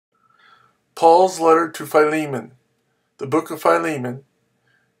Paul's letter to Philemon, the book of Philemon,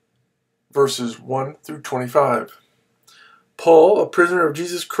 verses 1 through 25. Paul, a prisoner of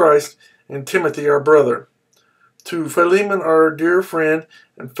Jesus Christ, and Timothy, our brother. To Philemon, our dear friend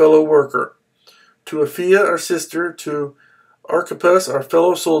and fellow worker. To Apphia, our sister. To Archippus, our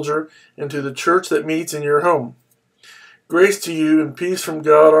fellow soldier, and to the church that meets in your home. Grace to you and peace from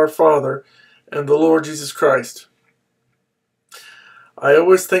God our Father and the Lord Jesus Christ. I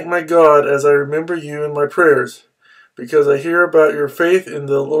always thank my God as I remember you in my prayers, because I hear about your faith in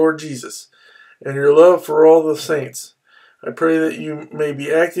the Lord Jesus and your love for all the saints. I pray that you may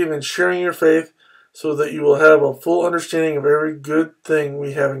be active in sharing your faith so that you will have a full understanding of every good thing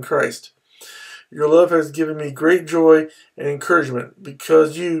we have in Christ. Your love has given me great joy and encouragement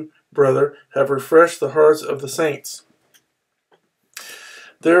because you, brother, have refreshed the hearts of the saints.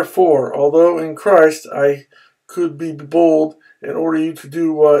 Therefore, although in Christ I could be bold and order you to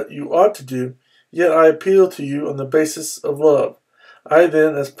do what you ought to do, yet I appeal to you on the basis of love. I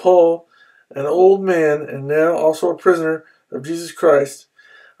then, as Paul, an old man and now also a prisoner of Jesus Christ,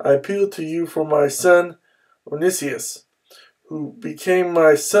 I appeal to you for my son Onesius, who became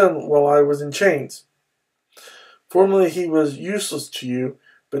my son while I was in chains. Formerly he was useless to you,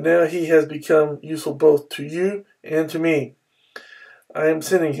 but now he has become useful both to you and to me. I am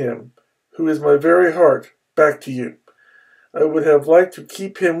sending him, who is my very heart, back to you. I would have liked to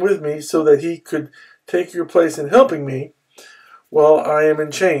keep him with me so that he could take your place in helping me while I am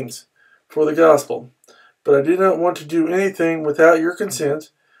in chains for the gospel. But I did not want to do anything without your consent,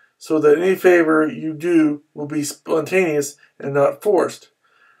 so that any favor you do will be spontaneous and not forced.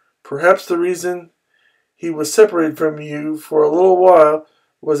 Perhaps the reason he was separated from you for a little while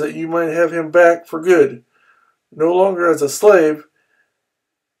was that you might have him back for good, no longer as a slave,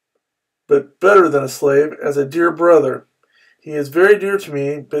 but better than a slave, as a dear brother. He is very dear to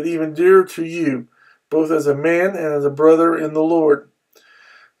me, but even dearer to you, both as a man and as a brother in the Lord.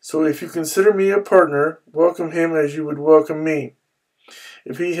 So if you consider me a partner, welcome him as you would welcome me.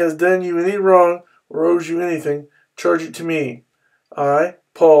 If he has done you any wrong or owes you anything, charge it to me. I,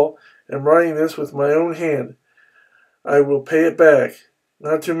 Paul, am writing this with my own hand. I will pay it back,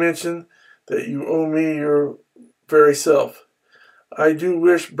 not to mention that you owe me your very self. I do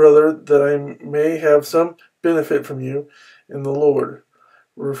wish, brother, that I may have some benefit from you in the Lord.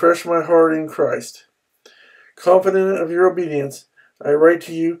 Refresh my heart in Christ. Confident of your obedience, I write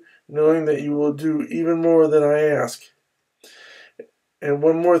to you, knowing that you will do even more than I ask. And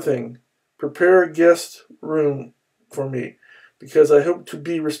one more thing. Prepare a guest room for me, because I hope to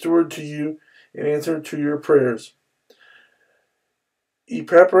be restored to you in answer to your prayers.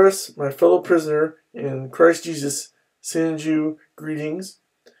 Epaphras, my fellow prisoner in Christ Jesus, sends you greetings,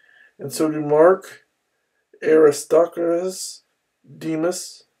 and so do Mark, Aristarchus,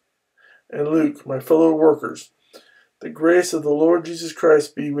 Demas, and Luke, my fellow workers. The grace of the Lord Jesus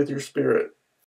Christ be with your spirit.